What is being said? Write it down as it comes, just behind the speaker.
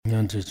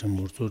난 제체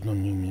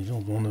모르도는 님이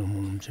정도는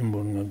뭐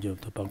침보는 게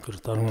밖으로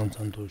다른 건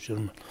잔도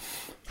싫으면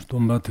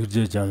돈바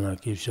들제잖아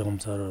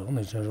기시험사를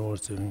오늘 저러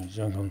월세는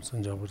장감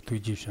선자부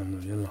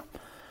뒤지셔는 일라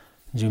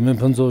지금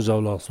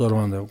번조자라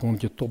소란의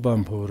공기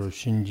또반포로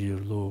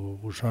신지로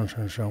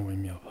우상산상微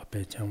妙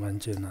北疆万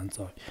劫难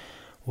遭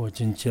我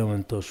今见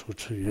闻得数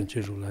持愿解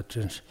如来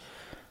真实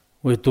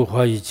为度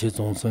化一切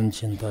众生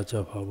请大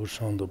家发无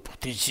上的菩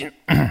提心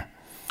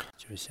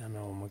就下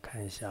面我们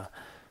看一下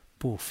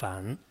不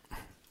凡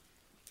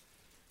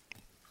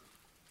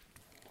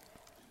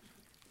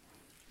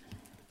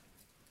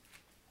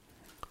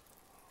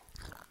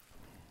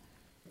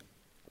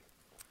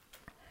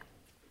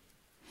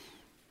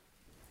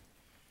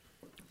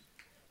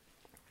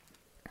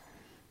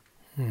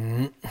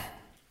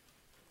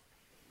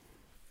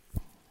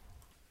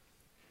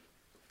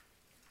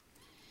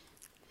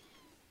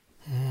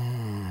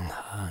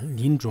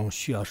临终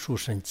需要殊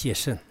胜戒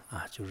慎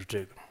啊，就是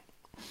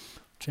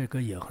这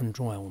个也很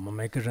重要，我们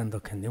每个人都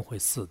肯定会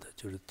死的，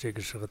就是这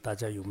个时候大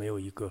家有没有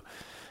一个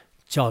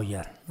教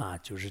验啊，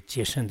就是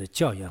戒慎的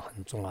教验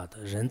很重要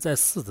的，人在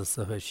死的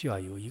时候需要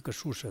有一个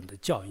殊胜的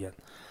教验，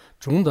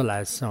总的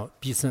来说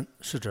必胜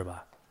是这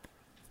吧？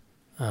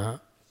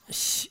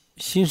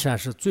行善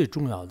是最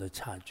重要的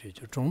察觉，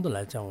就总的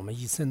来讲，我们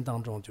一生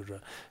当中就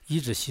是一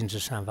直行持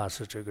善法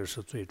是这个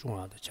是最重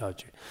要的察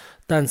觉。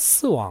但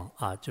死亡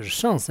啊，就是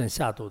上升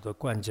下堕的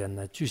关键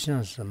呢，就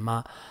像什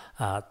么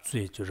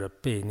罪就是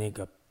被那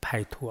个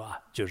拍脱啊，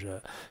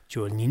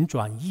就拧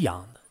转一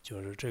样的，就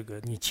是这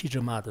个你骑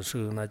着马的时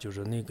候呢，就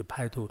是那个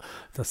拍头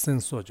的绳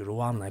索就是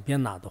往哪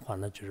边拿的话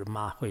呢，就是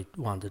马会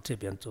往着这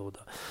边走的，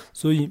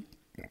所以。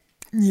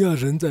你要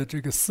人在这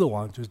个死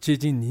亡就接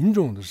近临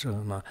终的时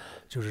候呢，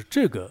就是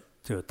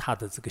就他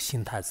的这个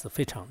心态是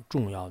非常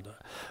重要的。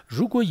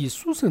如果以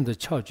殊胜的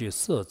窍诀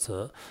色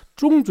则，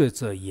终罪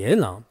者也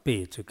能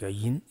被这个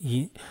影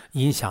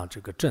响这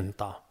个正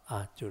道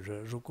啊。就是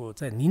如果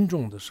在临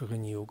终的时候，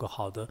你有个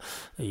好的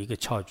一个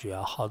窍诀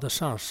啊，好的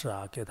上师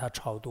啊，给他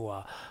超度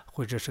啊，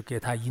或者是给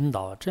他引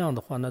导啊，这样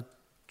的话呢。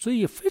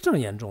罪非常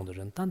严重的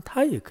人，但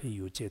他也可以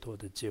有解脱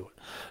的机会。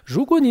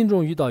如果临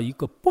终遇到一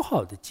个不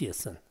好的戒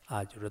僧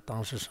啊，就是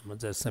当时什么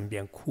在身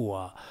边哭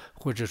啊，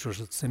或者说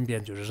是身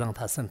边就是让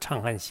他生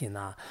嗔恨心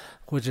啊，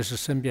或者是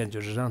身边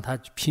就是让他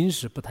平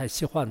时不太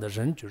喜欢的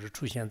人就是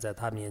出现在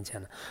他面前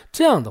了，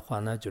这样的话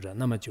呢，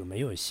那么就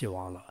没有希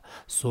望了。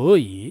所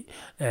以，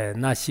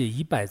那些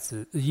一辈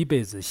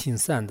子行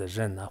善的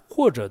人呢，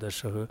或者的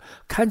时候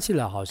看起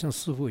来好像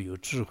似乎有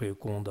智慧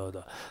功德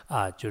的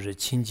啊，就是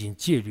清净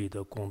戒律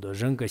的功德，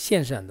人格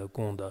现善的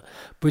功德，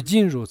不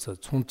仅如此，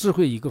从智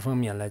慧一个方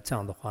面来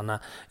讲的话呢，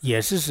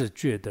也是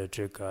觉得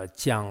这个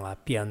降啊、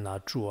变啊、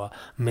住啊，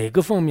每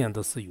个方面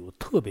都是有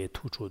特别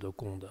突出的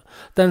功德。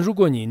但如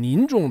果你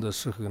临终的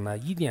时候呢，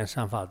一点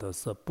善法都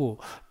是不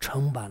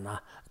成办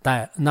啊，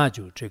那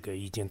就这个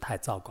已经太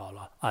糟糕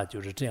了啊，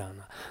就是这样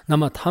的。那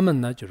么他们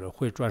呢，就是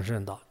会转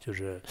生到就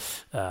是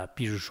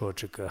比如说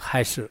这个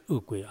还是恶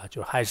鬼啊，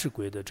就是还是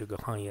鬼的这个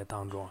行业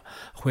当中，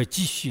会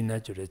继续呢，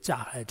就是加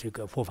害这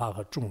个佛法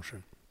和众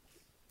生。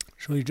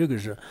所以这个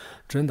是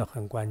真的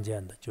很关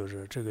键的，就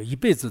是这个一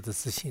辈子的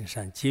是行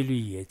善，戒律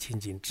也清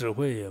净，智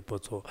慧也不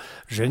错，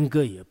人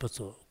格也不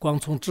错。光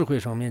从智慧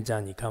上面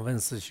讲，你看问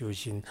世修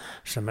行，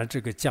什么这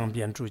个降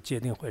变住戒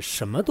定慧，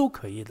什么都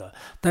可以的。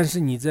但是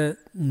你在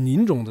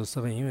临终的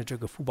时候，因为这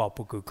个福报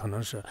不够，可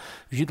能是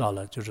遇到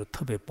了就是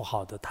特别不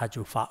好的，他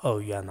就发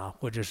恶愿啊，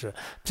或者是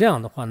这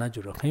样的话呢，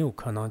就是很有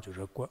可能就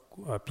是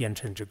变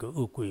成这个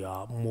恶鬼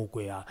啊、魔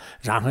鬼啊，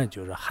然后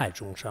就是害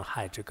众生、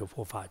害这个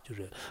佛法，就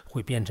是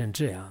会变成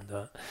这样的。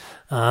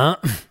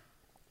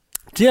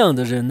这样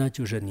的人呢，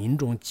就是临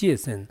终戒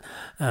僧，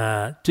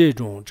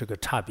这个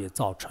差别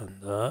造成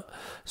的。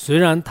虽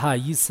然他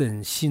一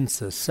生行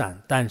持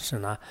善，但是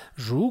呢，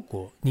如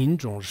果临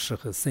终时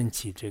候升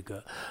起这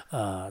个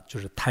就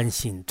是贪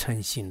心、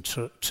嗔心、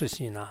痴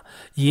心呢，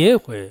也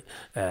会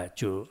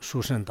就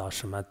殊胜到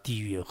什么地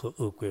狱和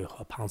恶鬼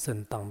和旁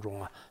生当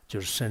中啊。就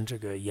是生这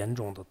个严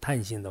重的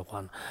贪心的话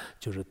呢，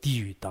就是地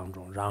狱当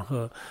中，然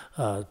后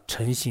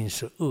嗔心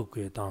是恶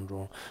鬼当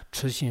中，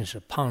痴心是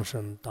旁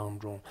生当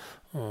中，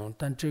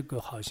但这个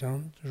好像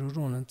就是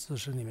众人自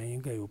识里面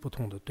应该有不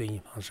同的对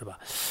应方式吧，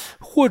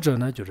或者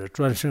呢就是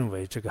转生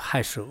为这个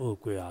害是恶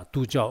鬼啊、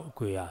毒教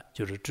鬼啊，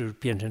就是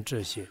变成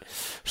这些，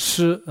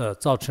是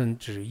造成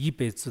就是一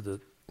辈子的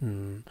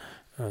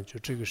就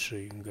这个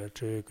是应该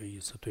这个意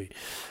思对。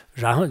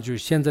然后就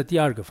现在第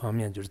二个方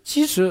面就是，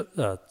即使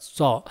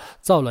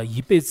造了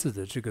一辈子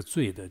的这个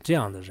罪的这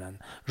样的人，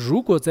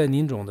如果在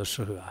临终的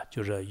时候啊，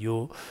就是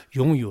拥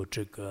有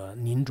这个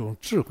临终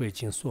智慧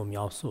经所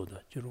描述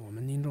的，就是我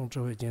们临终智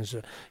慧经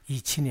是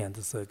17年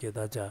的时候给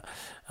大家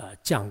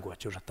讲过，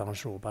就是当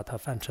时我把它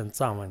翻成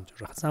藏文，就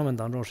是藏文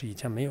当中是以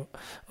前没有，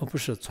不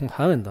是从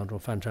韩文当中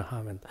翻成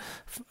韩文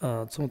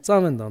的，从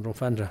藏文当中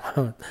翻成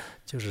韩文，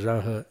就是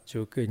然后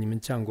就给你们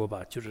讲过吧。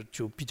啊，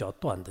就比较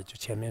短的，就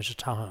前面是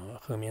长行，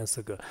后面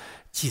是个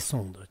寄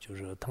送的，就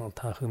是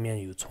它后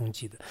面有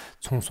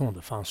冲送的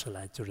方式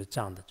来，就是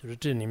这样的，就是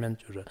这里面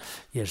就是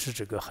也是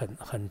这个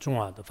很重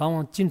要的。法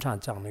王经常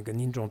讲那个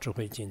临终智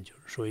慧经，就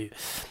是所以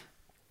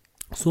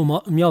所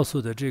描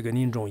述的这个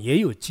临终也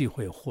有机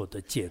会获得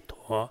解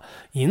脱，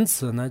因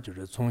此呢，就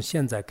是从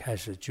现在开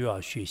始就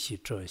要学习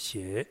这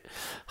些。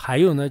还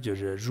有呢，就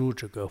是如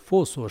这个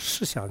佛说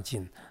十相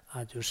经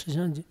啊，就十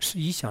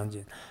一相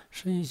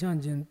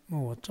经，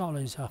我照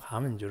了一下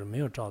韩文，就是没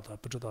有找到，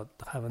不知道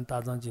韩文大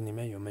藏经里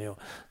面有没有，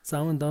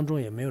藏文当中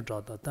也没有找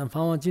到。但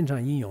法王经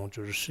常引用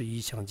就是十一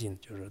相经，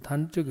就是它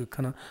这个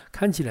可能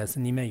看起来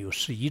是里面有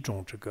11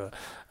种这个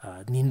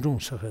临终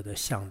时候的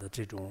相的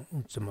这种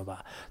怎么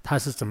吧？它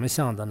是怎么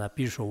想的呢？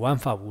比如说万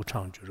法无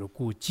常，就是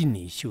故尽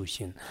力修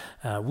行，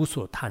无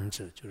所贪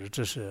执，就是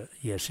这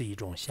也是一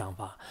种想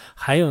法。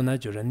还有呢，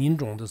就是临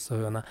终的时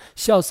候呢，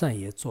小善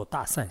也做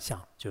大善相。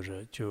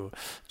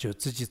就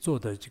自己做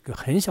的这个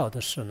很小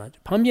的事呢，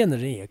旁边的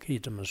人也可以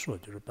这么说，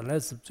就是本来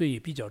是罪业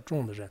比较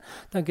重的人，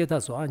但给他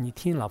说啊，你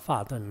听了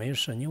法的没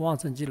事，你往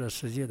生极乐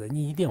世界的，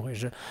你一定会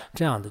是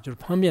这样的。就是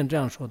旁边这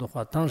样说的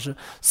话，当时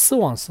死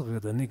亡时候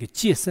的那个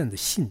戒慎的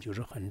心就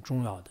是很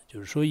重要的，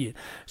就是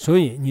所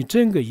以你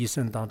整个一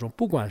生当中，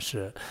不管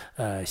是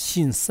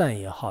行善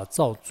也好，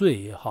造罪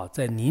也好，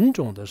在临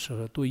终的时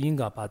候都应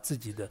该把自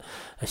己的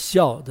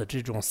小的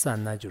这种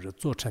善呢，就是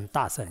做成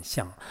大善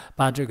相，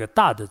把这个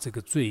大的这个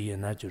罪业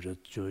呢，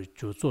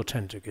就做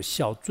成这个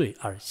小罪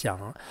而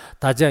想，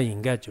大家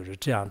应该就是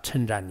这样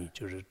称赞你，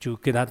就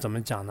给他怎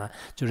么讲呢？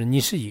就是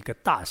你是一个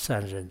大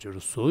善人，就是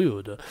所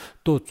有的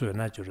多罪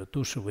呢，就是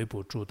都是微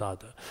不足道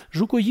的。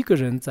如果一个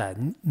人在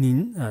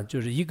就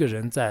是一个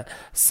人在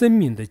生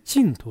命的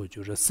尽头，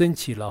就是生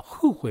起了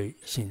后悔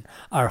心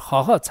而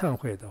好好忏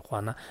悔的话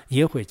呢，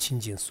也会清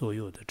净所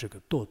有的这个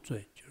多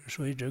罪。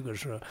所以这个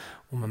是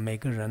我们每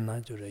个人呢，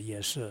就是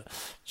也是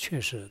确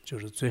实就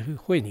是最后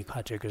会离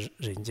开这个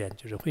人间，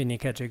就是会离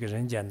开这个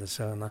人间的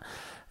时候呢，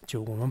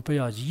就我们不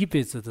要一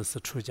辈子的是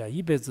出家，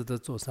一辈子的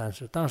做善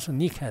事，当时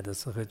离开的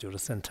时候就是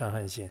生嗔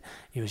恨心，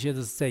有些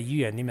的是在医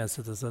院里面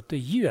是的是对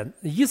医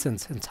生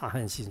生嗔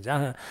恨心，然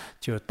后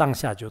就当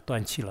下就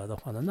断气了的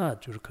话呢，那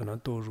就是可能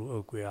堕入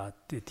恶鬼啊，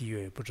地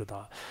狱也不知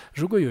道。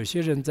如果有些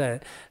人在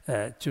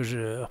就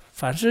是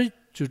凡是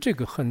就这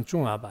个很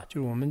重要吧，就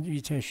是我们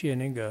以前学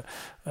那个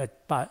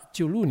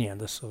96年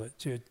的时候，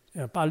就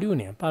86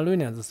年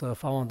的时候，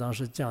法王当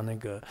时讲那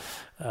个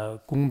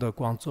功德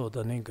光做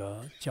的那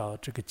个叫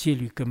这个戒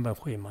律根本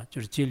会嘛，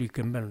就是戒律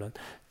根本论，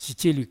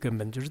戒律根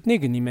本就是那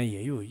个里面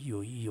也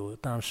有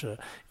当时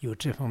有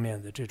这方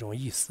面的这种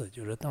意思，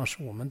就是当时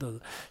我们的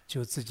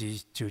就自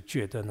己就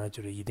觉得呢，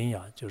就是一定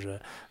要就是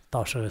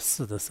到时候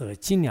死的时候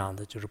尽量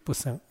的就是不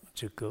生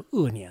这个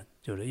恶念，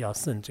就是要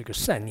生这个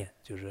善念，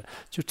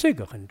就这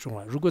个很重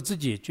要。如果自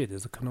己觉得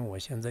是可能我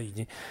现在已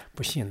经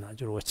不行了，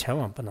就是我千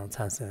万不能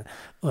产生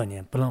恶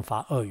念，不能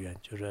发恶缘，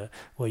就是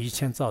我以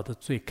前造的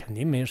罪肯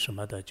定没有什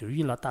么的，就是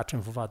遇了大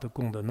乘佛法的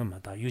功德那么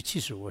大，尤其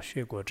是我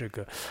学过这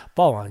个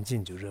报王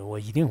经，就是我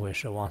一定会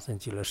是往生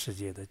极乐世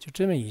界的。就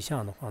这么一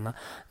项的话呢，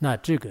那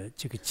这个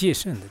戒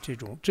慎的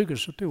这个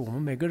是对我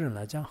们每个人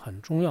来讲很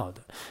重要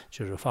的，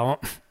就是法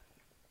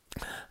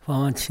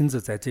王亲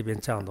自在这边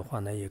讲的话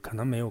呢，也可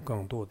能没有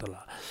更多的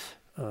了。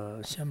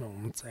下面我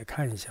们再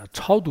看一下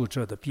超度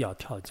者的必要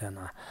条件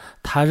呢。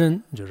他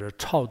人就是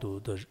超度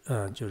的，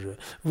就是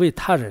为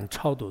他人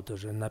超度的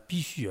人呢，必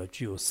须要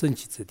具有僧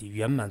祇次第、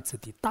圆满次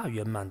第、大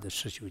圆满的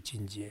实修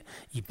境界。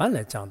一般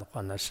来讲的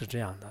话呢，是这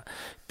样的，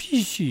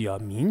必须要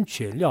明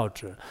确了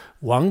知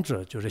亡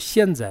者就是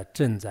现在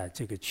正在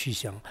这个去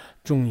向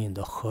中阴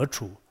的何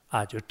处。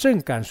就正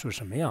感受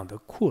什么样的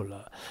苦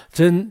乐，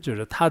真就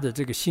是他的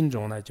这个心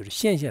中呢，就是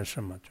现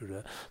什么，就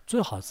是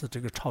最好是这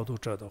个超度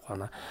者的话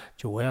呢，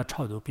就我要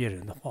超度别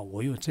人的话，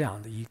我有这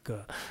样的一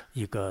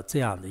个这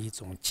样的一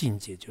种境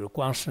界，就是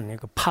光是那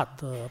个怕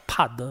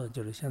的，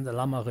就是现在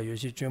喇嘛和有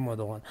些觉摩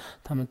的话，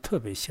他们特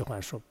别喜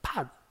欢说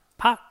怕，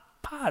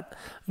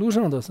路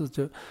上都是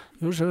就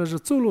有时候是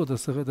走路的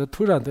时候，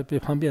突然的被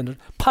旁边的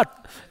啪，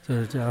就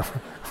是这样。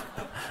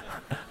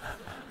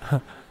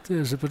这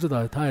也是不知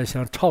道他也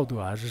想超度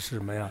还是什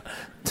么样，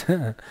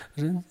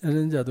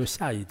人家都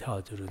吓一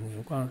跳，就是那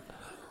个光。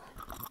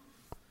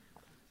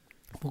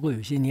不过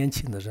有些年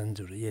轻的人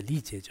就是也理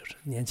解，就是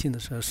年轻的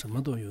时候什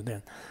么都有点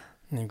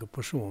那个，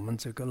不是我们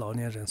这个老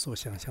年人所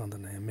想象的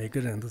那样，每个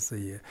人都是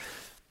也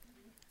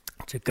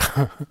这个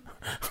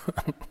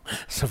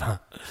是吧？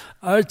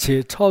而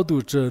且超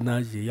度者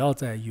呢，也要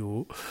在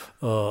有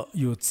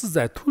自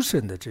在突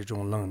生的这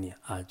种能力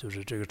啊，就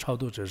是这个超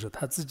度者是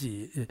他自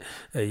己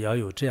要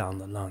有这样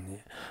的能力。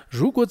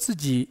如果自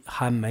己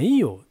还没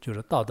有就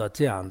是到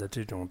这样的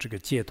这个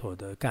解脱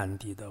的干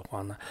地的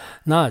话呢，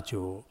那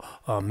就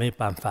没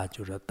办法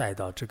就是带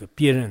到这个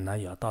别人呢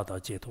也要到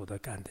解脱的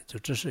干地，就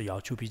这是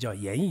要求比较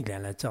严一点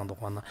来讲的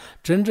话呢，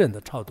真正的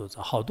超度者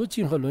好多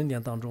经和论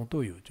点当中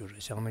都有，就是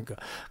像那个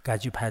该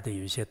举派的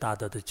有一些大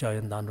德的教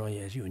言当中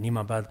也有，你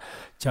们把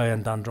教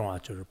言当中啊，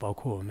就是包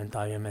括我们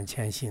大圆满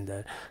谦信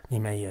的里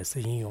面也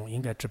是引用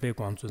应该智悲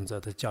光尊者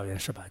的教言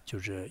是吧？就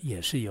是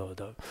也是有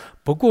的。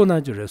不过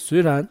呢，就是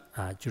虽然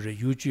啊，就是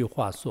有句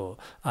话说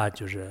啊，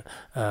就是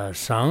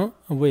尚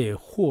未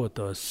获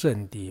得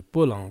圣地，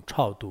不能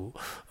超度，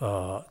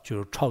就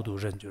是超度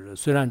人，就是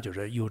虽然就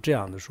是有这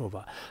样的说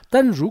法，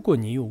但如果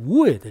你有无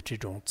为的这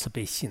种慈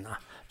悲心啊。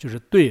就是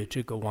对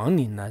这个亡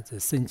灵呢，在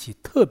升起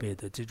特别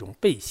的这种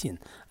悲心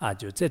啊，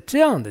就在这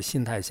样的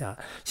心态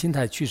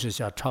趋势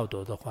下超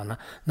度的话呢，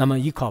那么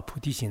依靠菩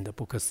提心的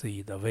不可思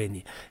议的威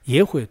力，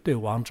也会对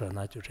亡者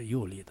呢就是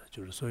有利的。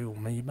就是所以我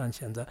们一般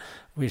现在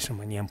为什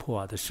么念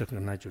破的时候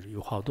呢，就是有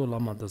好多老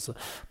妈都是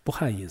不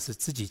含也是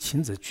自己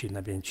亲自去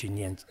那边去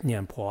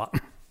念破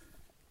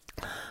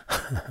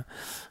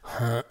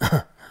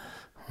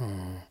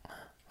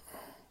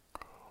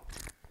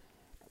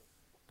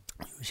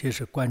有些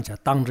是官家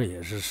当着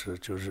也是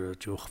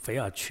就非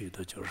要去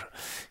的，就是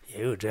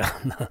也有这样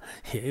的，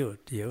也有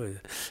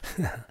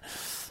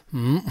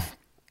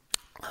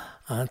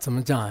怎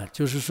么讲啊？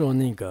就是说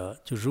那个，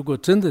就如果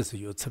真的是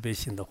有慈悲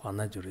心的话，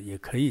那就是也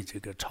可以这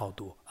个超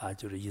度啊，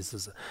就是意思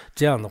是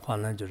这样的话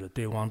呢，就是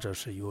对亡者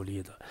是有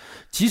利的，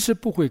即使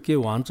不会给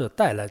亡者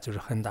带来就是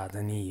很大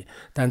的利益，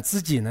但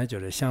自己呢就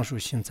是相属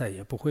心在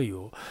也不会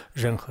有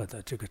任何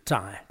的这个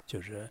障碍，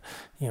就是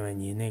因为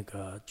你那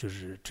个就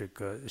是这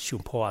个修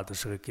破瓦的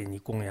时候给你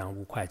供养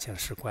5块钱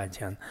10块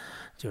钱，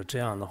就这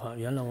样的话，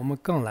原来我们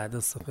刚来的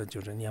时候就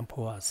是念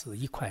破瓦是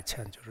1块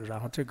钱，就是然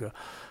后这个。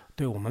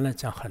对我们来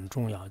讲很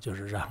重要，就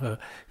是然后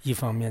一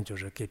方面就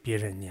是给别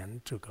人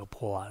念这个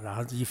破啊，然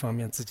后一方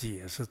面自己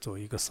也是做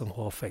一个生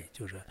活费，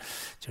就是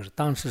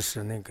当时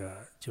是那个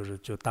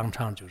就当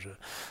场就是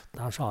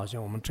当时好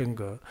像我们整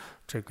个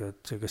这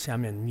个下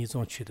面密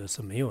宗区的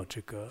是没有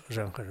这个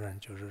任何人，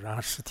就是然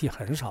后尸体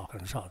很少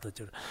的，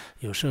就是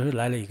有时候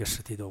来了一个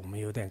尸体的，我们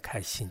有点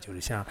开心，就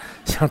是像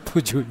度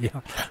酒一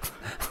样。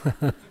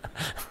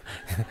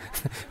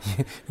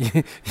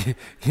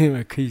因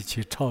为可以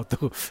去超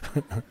度，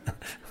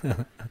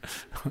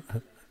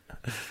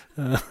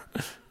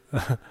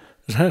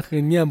然后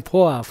念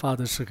破啊发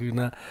的时候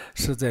呢，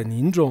是在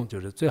临终，就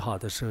是最好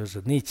的时候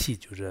是内气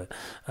就是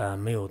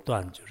没有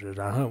断，就是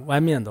然后外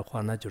面的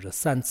话呢就是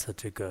3次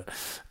这个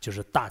就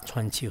是大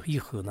喘气以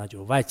后呢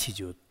就外气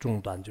就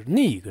中断，就是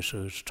那一个时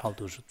候是超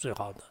度是最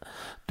好的。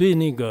对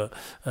那个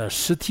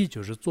尸体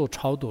就是做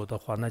超度的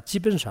话，那基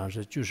本上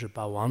是就是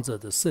把亡者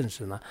的圣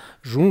事呢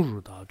融入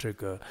到这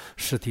个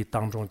尸体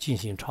当中进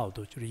行超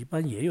度，就是一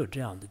般也有这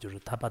样的，就是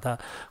他把它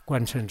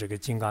灌成这个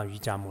金刚瑜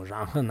伽木，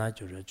然后呢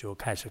就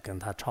开始跟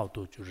他超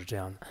度，就是这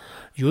样的。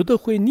有的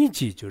会立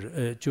即就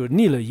是就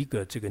立了一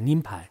个这个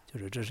令牌，就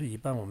是这是一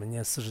般我们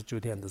念49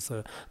天的时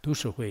候都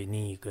是会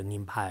立一个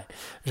令牌，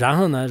然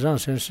后呢让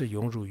身世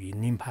融入于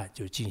令牌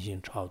就进行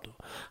超度。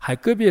还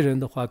个别人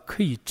的话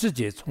可以直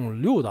接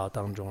从6道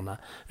当中呢，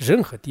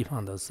任何地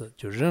方的事，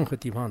就任何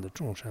地方的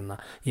众生呢，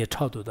也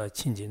超度到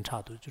清净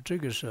超度，就这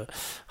个是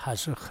还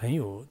是很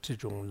有这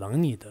种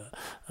能力的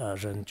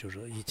人。就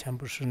是以前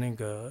不是那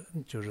个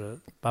就是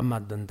斑马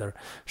登的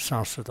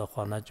上市的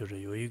话呢，就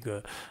是有一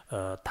个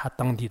他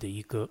当地的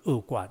一个恶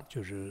官，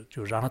就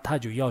然后他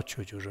就要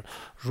求就是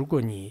如果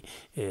你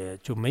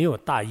就没有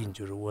答应，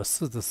就是我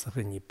死的时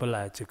候你不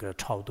来这个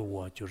超度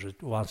我，就是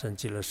往生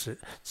极乐世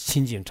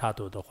清净超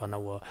度的话，那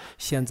我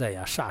现在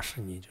要杀死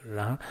你。就是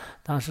然后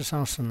当时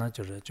上师呢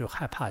就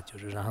害怕，就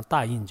是然后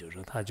答应，就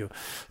是他就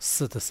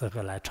死的时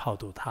候来超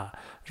度他。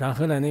然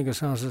后呢那个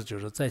上师就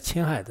是在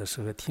青海的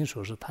时候听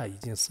说是他已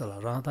经死了，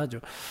然后他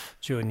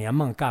就连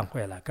忙赶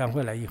回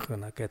来以后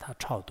呢给他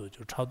超度，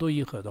就超度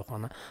以后的话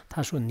呢，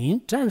他说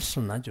您暂时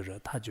呢就是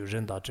他就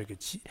认到这个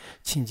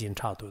清净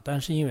超度，但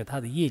是因为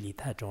他的业力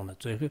太重了，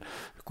最后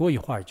过一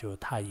会儿就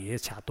他也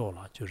下堕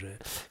了，就是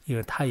因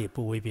为他也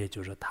不违背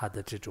就是他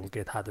的这种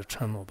给他的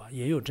承诺吧，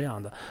也有这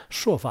样的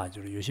说法，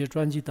就是有些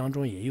专辑当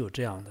中也有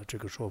这样的这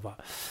个说法。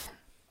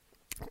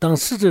当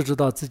逝者知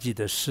道自己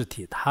的尸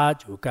体，他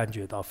就感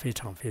觉到非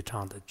常非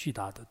常的巨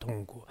大的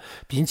痛苦，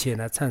并且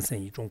呢产生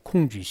一种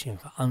恐惧性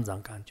和肮脏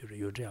感，就是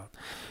有这样。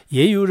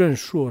也有人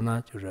说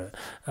呢，就是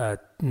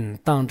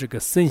当这个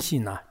身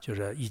心呢，就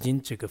是已经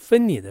这个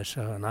分离的时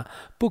候呢，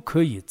不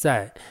可以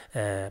再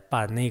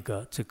把那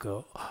个这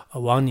个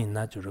亡灵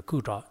呢，就是构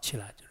造起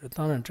来。就是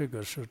当然这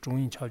个是中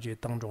印教学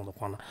当中的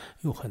话呢，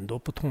有很多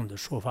不同的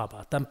说法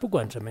吧。但不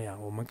管怎么样，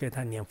我们给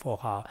他念佛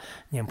号、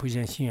念普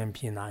贤行愿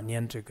品啊，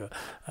念这个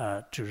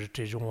就是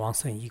这种往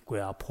生仪轨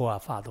啊、破啊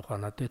法的话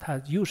呢，对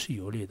他又是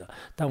有利的。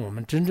但我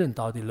们真正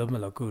到底能不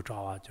能构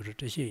造啊，就是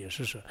这些也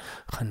是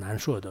很难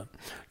说的。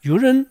有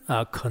人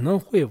可能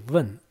会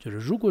问，就是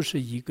如果是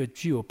一个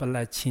具有本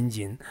来清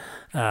净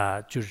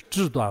就是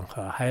智断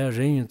和还有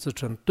人云自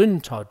称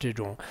顿超这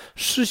种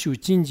实修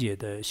境界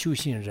的修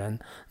行人，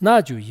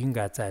那就应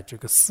该在这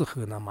个死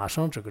后呢马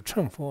上这个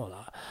成佛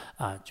了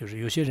就是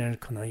有些人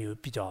可能有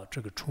比较这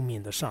个出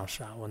名的上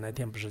师我那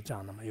天不是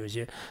讲的嘛，有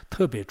些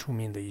特别出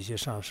名的一些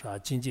上师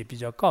境界比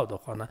较高的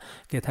话呢，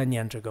给他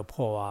念这个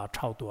破啊、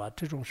超度啊，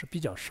这种是比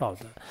较少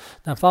的。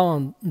但法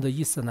王的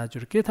意思呢，就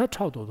是给他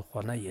超度的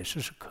话呢，也是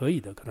可以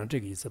的，可能这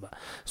个意思吧。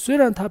虽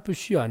然他不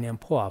需要念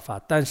破啊法，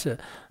但是，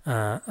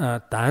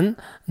但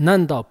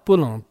难道不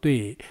能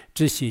对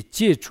这些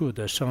接触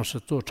的上师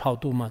做超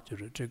度吗？就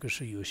是这个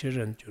是有些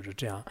人就是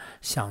这样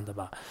想的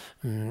吧。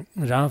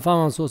然后法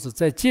王说是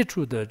在接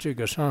触的这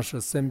个上师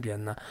身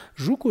边呢，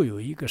如果有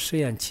一个实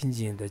验清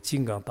净的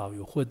金刚导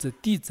游或者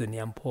弟子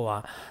念破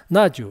啊，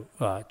那就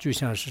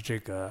像是这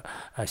个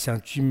像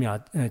骏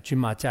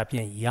马加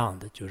鞭一样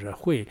的，就是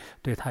会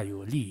对他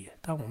有利。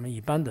但我们一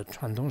般的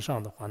传统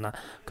上的话呢，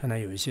可能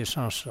有一些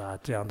上师啊，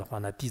这样的话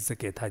呢，弟子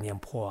给他念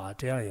破啊，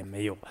这样也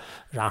没有。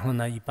然后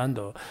呢，一般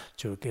都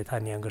就给他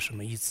念个什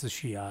么一次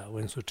序啊、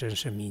文殊真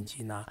实秘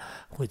籍呐，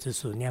或者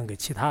是念个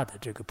其他的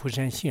这个普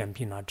贤行愿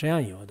品啊，这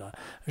样有的。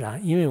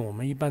因为我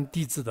们一般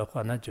弟子的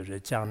话呢，就是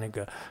将那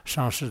个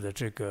上师的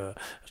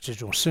这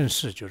种身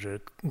世，就是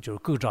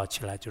构造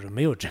起来，就是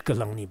没有这个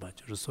能力吧，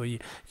就是所以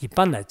一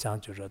般来讲，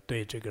就是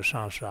对这个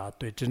上师啊，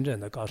对真正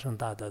的高僧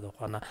大德的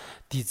话呢，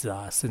弟子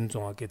啊、僧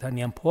众啊，给他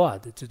念破啊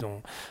的这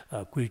种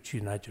规矩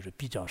呢，就是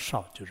比较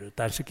少，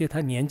但是给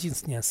他念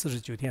念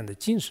49天的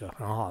经是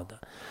很好的。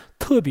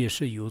特别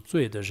是有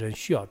罪的人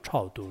需要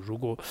超度，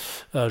如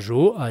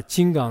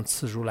金刚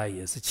持如来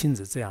也是亲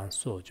自这样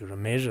说，就是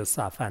每日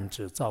撒饭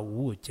之，造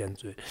无物见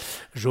罪，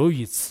若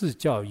以此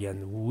教言，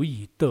无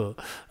以得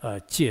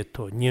解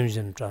脱，念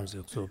人转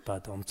世做八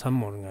等，参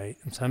谋人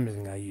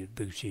爱以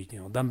得学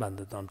定，但办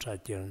的当差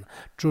点人，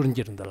主人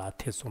人的拉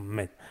贴送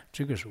门，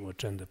这个是我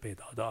真的背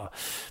到的啊。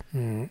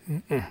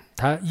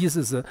他意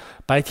思是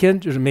白天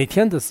就是每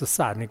天都是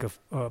撒那个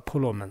婆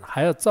罗门，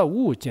还要造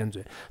无物见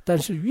罪，但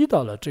是遇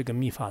到了这个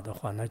密法的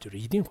话，那就是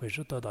一定会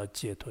是得到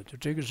解脱。就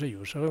这个是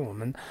有时候我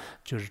们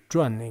就是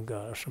转那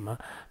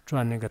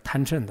个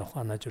贪嗔的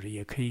话呢，就是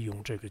也可以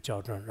用这个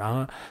校正，然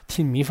后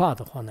听密法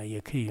的话呢，也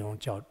可以用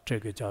这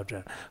个校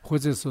正，或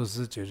者说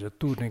是就是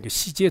读那个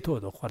悉解脱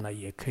的话呢，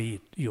也可以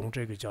用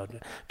这个校正。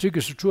这个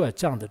是主要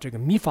讲的这个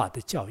密法的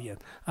教言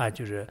啊，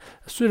就是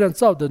虽然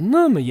造的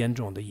那么严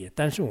重的业，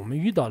但是我们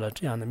遇到了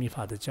这样的密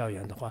法的教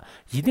言的话，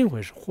一定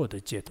会是获得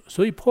解脱。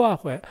所以破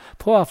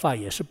瓦法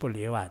也是不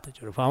例外的，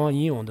就是法王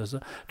引用的是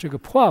这个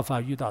破瓦法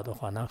遇到的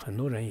话呢，很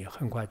多人也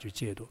很快就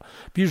解脱。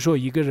比如说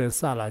一个人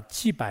杀了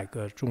几百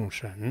个众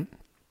生，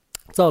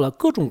造了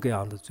各种各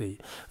样的罪，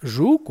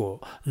如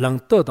果能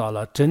得到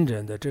了真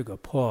正的这个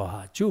破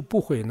瓦，就不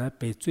会呢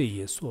被罪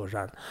业所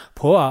染。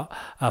破瓦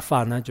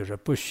法呢，就是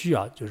不需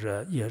要，就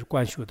是也是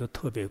观修的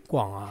特别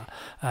广啊。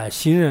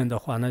行人的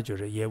话呢，就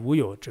是也无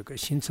有这个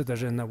行持的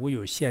人呢，无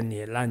有先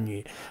年男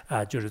女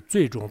就是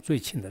最重最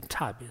轻的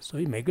差别，所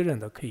以每个人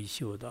都可以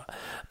修的。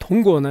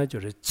通过呢，就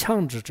是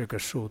强制这个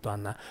手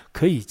段呢，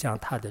可以将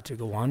他的这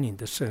个亡灵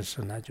的身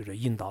世呢，就是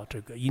引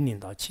领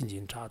到清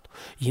净刹土。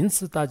因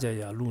此，大家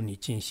要努力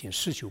进行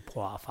实修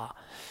破瓦法。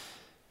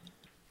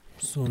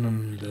苏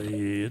南的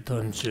一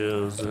团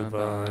球子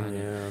把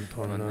年，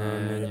托那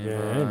那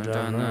边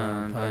站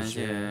那拍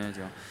些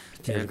脚，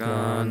铁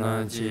杆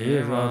那几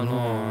软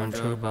龙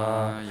车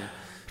把也，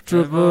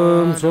直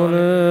奔错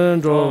人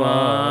着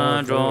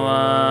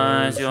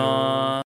完修。